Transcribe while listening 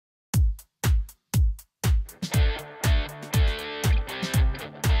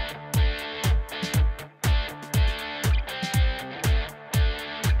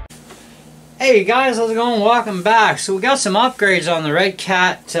Hey guys, how's it going? Welcome back. So we got some upgrades on the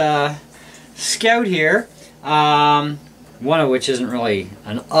Redcat Scout here. One of which isn't really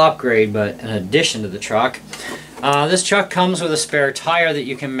an upgrade, but an addition to the truck. This truck comes with a spare tire that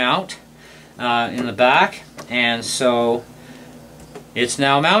you can mount in the back, and so it's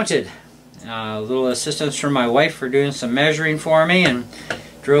now mounted. A little assistance from my wife for doing some measuring for me and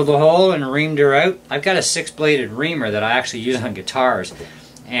drilled the hole and reamed her out. I've got a 6-bladed reamer that I actually use on guitars,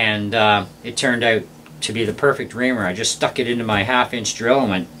 and it turned out to be the perfect reamer. I just stuck it into my 1/2-inch drill and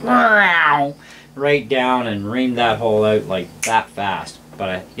went right down and reamed that hole out like that fast.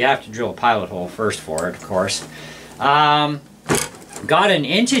 But you have to drill a pilot hole first for it, of course. Got an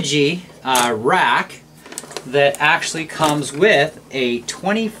Intigy rack that actually comes with a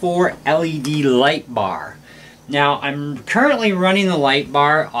 24 LED light bar. Now I'm currently running the light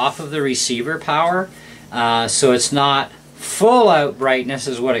bar off of the receiver power, so it's not full out brightness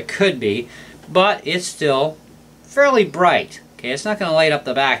is what it could be, but it's still fairly bright. Okay, it's not going to light up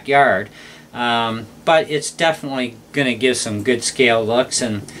the backyard, but it's definitely going to give some good scale looks,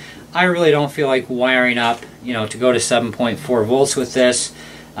 and I really don't feel like wiring up, you know, to go to 7.4 volts with this,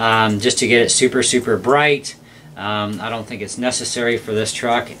 just to get it super bright. I don't think it's necessary for this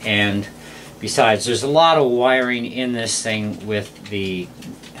truck, and besides, there's a lot of wiring in this thing with the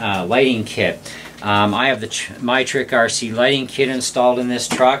lighting kit. I have the MyTrick RC lighting kit installed in this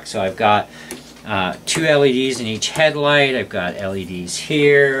truck, so I've got 2 LEDs in each headlight. I've got LEDs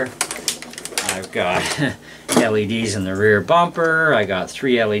here. I've got LEDs in the rear bumper. I got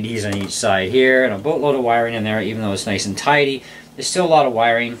 3 LEDs on each side here, and a boatload of wiring in there. Even though it's nice and tidy, there's still a lot of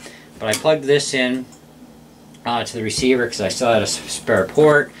wiring. But I plugged this in to the receiver because I still had a spare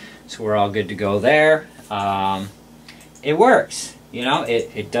port, so we're all good to go there. It works. You know,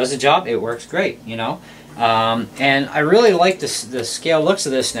 it does the job. It works great, you know. And I really like the scale looks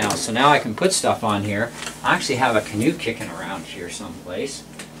of this now. So now I can put stuff on here. I actually have a canoe kicking around here someplace.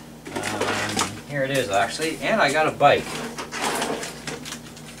 Here it is actually. And I got a bike.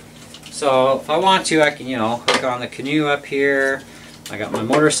 So if I want to, I can, you know, hook on the canoe up here. I got my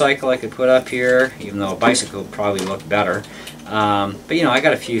motorcycle I could put up here, even though a bicycle would probably look better. But, you know, I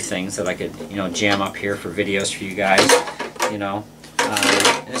got a few things that I could, you know, jam up here for videos for you guys, you know.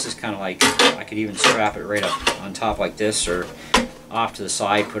 This is kind of like, I could even strap it right up on top like this, or off to the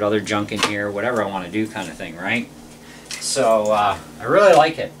side, put other junk in here, whatever I want to do kind of thing, right? So I really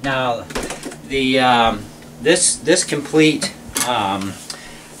like it. Now the this complete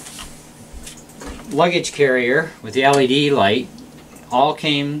luggage carrier with the LED light all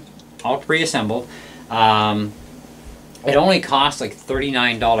pre-assembled. It only cost like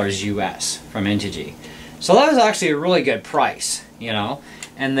 $39 US from Intigy. So that was actually a really good price, you know.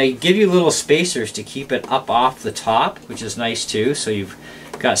 And they give you little spacers to keep it up off the top, which is nice too. So you've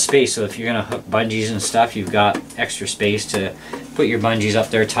got space. So if you're going to hook bungees and stuff, you've got extra space to put your bungees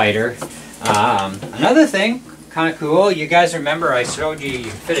up there tighter. Another thing, kind of cool, you guys remember I showed you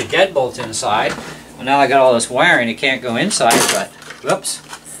fit a deadbolt inside. Well, now I got all this wiring, it can't go inside, but whoops,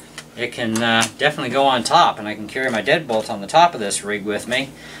 it can definitely go on top, and I can carry my deadbolt on the top of this rig with me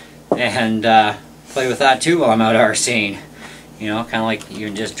and play with that too while I'm out RCing. You know, kind of like you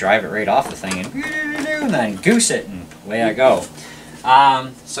can just drive it right off the thing and then goose it, and away I go.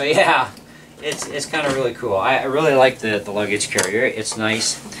 So yeah, it's kind of really cool. I really like the luggage carrier. It's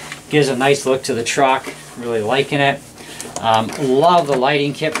nice. Gives a nice look to the truck. Really liking it. Love the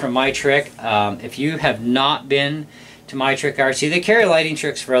lighting kit from MyTrick. If you have not been to MyTrick RC, they carry lighting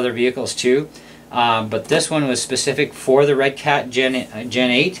tricks for other vehicles too. But this one was specific for the Redcat Gen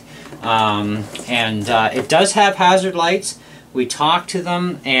 8. It does have hazard lights. We talked to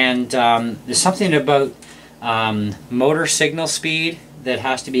them, and there's something about motor signal speed that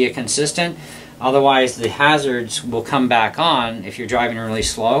has to be a consistent. Otherwise, the hazards will come back on if you're driving really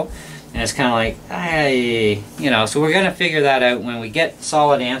slow. And it's kind of like, hey, you know, so we're going to figure that out when we get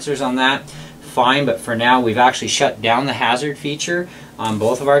solid answers on that. Fine, but for now, we've actually shut down the hazard feature on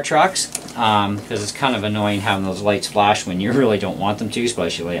both of our trucks because it's kind of annoying having those lights flash when you really don't want them to,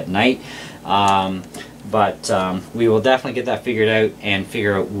 especially at night. But we will definitely get that figured out and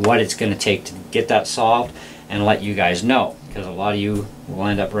figure out what it's going to take to get that solved and let you guys know, because a lot of you will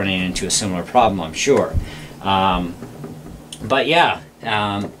end up running into a similar problem, I'm sure. But yeah,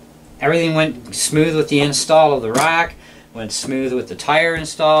 everything went smooth with the install of the rack, went smooth with the tire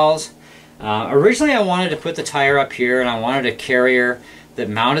installs. Originally I wanted to put the tire up here, and I wanted a carrier that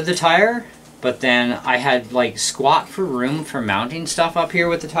mounted the tire, but then I had like squat for room for mounting stuff up here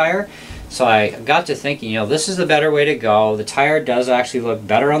with the tire. So I got to thinking, you know, this is the better way to go. The tire does actually look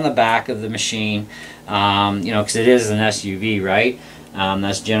better on the back of the machine, you know, because it is an SUV, right?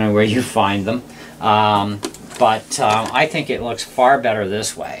 That's generally where you find them. But I think it looks far better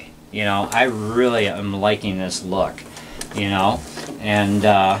this way. You know, I really am liking this look, you know, and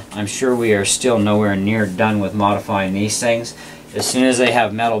I'm sure we are still nowhere near done with modifying these things. As soon as they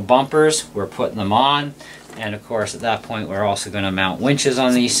have metal bumpers, we're putting them on, and of course at that point we're also going to mount winches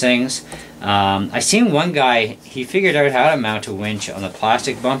on these things. I seen one guy, he figured out how to mount a winch on the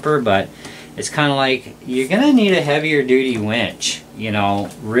plastic bumper, but it's kind of like, you're going to need a heavier duty winch, you know,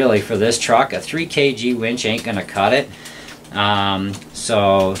 really for this truck. A 3 kg winch ain't going to cut it.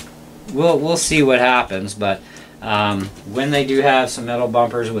 So we'll see what happens, but when they do have some metal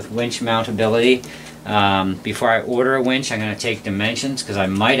bumpers with winch mountability, before I order a winch, I'm going to take dimensions, because I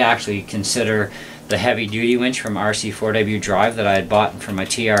might actually consider the heavy duty winch from RC4W Drive that I had bought for my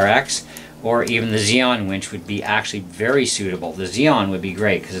TRX, or even the Xeon winch would be actually very suitable. The Xeon would be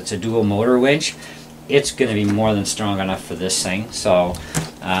great because it's a dual motor winch. It's going to be more than strong enough for this thing, so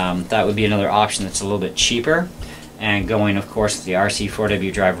that would be another option that's a little bit cheaper, and going of course with the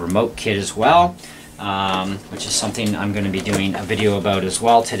RC4W Drive remote kit as well, which is something I'm going to be doing a video about as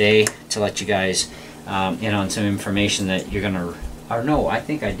well today, to let you guys in on some information that you're going to, or no, I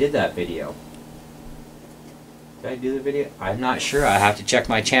think I did that video. Did I do the video? I'm not sure. I have to check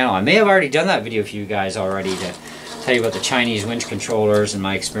my channel. I may have already done that video for you guys already, to tell you about the Chinese winch controllers and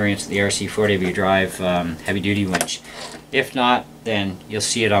my experience with the RC4W Drive heavy duty winch. If not, then you'll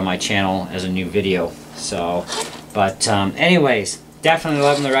see it on my channel as a new video. So, but anyways, definitely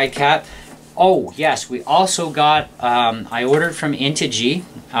loving the Redcat. Oh yes, we also got, I ordered from Integy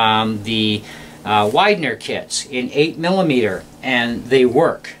the Widener kits in 8mm, and they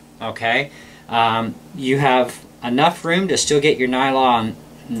work, okay? You have enough room to still get your nylock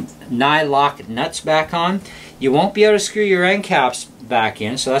nuts back on. You won't be able to screw your end caps back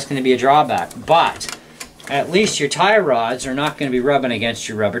in, so that's going to be a drawback. But at least your tie rods are not going to be rubbing against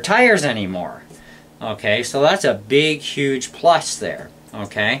your rubber tires anymore. Okay, so that's a big, huge plus there.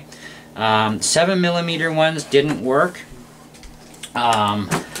 Okay, 7mm ones didn't work.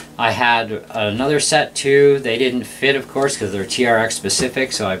 I had another set too. They didn't fit, of course, because they're TRX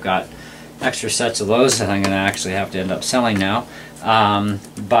specific, so I've got extra sets of those that I'm going to actually have to end up selling now. I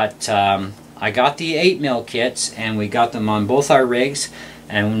got the 8mm kits, and we got them on both our rigs,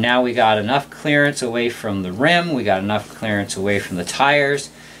 and now we got enough clearance away from the rim, we got enough clearance away from the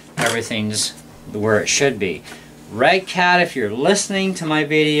tires, everything's where it should be. Redcat, if you're listening to my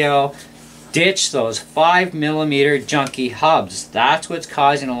video, ditch those 5mm junky hubs. That's what's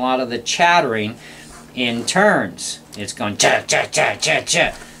causing a lot of the chattering in turns. It's going cha cha cha cha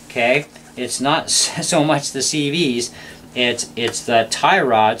cha. Okay? It's not so much the CVs, it's the tie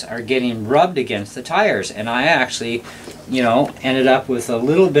rods are getting rubbed against the tires, and I actually, you know, ended up with a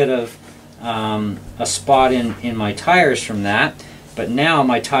little bit of a spot in my tires from that, but now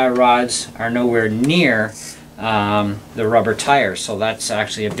my tie rods are nowhere near the rubber tires, so that's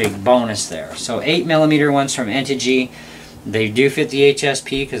actually a big bonus there. So 8mm ones from Integy, they do fit the HSP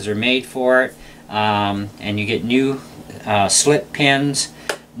because they're made for it, and you get new slip pins.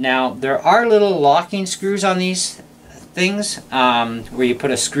 Now there are little locking screws on these things where you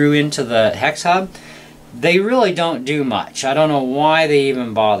put a screw into the hex hub. They really don't do much. I don't know why they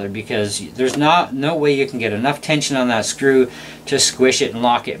even bother, because there's no way you can get enough tension on that screw to squish it and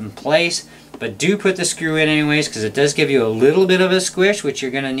lock it in place. But do put the screw in anyways, because it does give you a little bit of a squish, which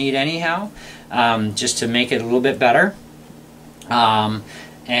you're going to need anyhow, just to make it a little bit better. And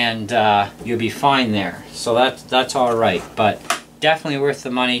you'll be fine there. So that's all right. But definitely worth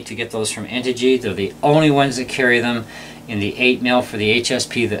the money to get those from Integy. They're the only ones that carry them in the 8mm for the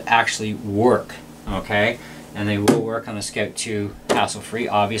HSP that actually work. Okay, and they will work on the Scout 2 hassle-free,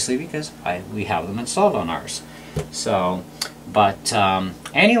 obviously, because we have them installed on ours. So, but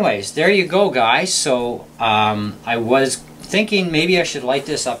anyways, there you go, guys. So I was thinking maybe I should light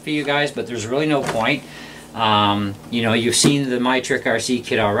this up for you guys, but there's really no point. You know, you've seen the My Trick RC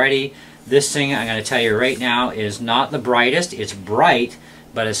kit already. This thing, I'm going to tell you right now, is not the brightest. It's bright,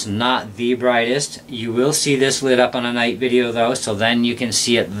 but it's not the brightest. You will see this lit up on a night video though, so then you can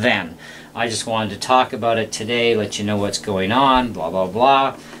see it then. I just wanted to talk about it today, let you know what's going on, blah blah blah,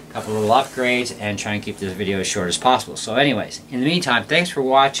 a couple little upgrades, and try and keep this video as short as possible. So anyways, in the meantime, thanks for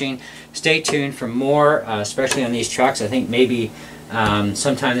watching. Stay tuned for more, especially on these trucks. I think maybe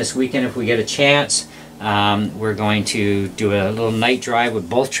sometime this weekend, if we get a chance, we're going to do a little night drive with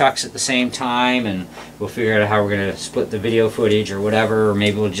both trucks at the same time, and we'll figure out how we're going to split the video footage or whatever, or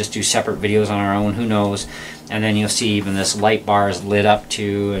maybe we'll just do separate videos on our own, who knows. And then you'll see even this light bar is lit up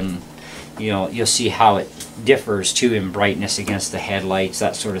too, and you know, you'll see how it differs too in brightness against the headlights,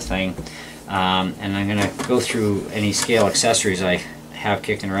 that sort of thing. And I'm going to go through any scale accessories I have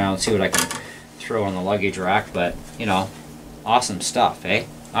kicking around, see what I can throw on the luggage rack. But, you know, awesome stuff, eh?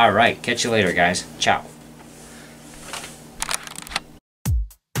 Alright, catch you later, guys. Ciao.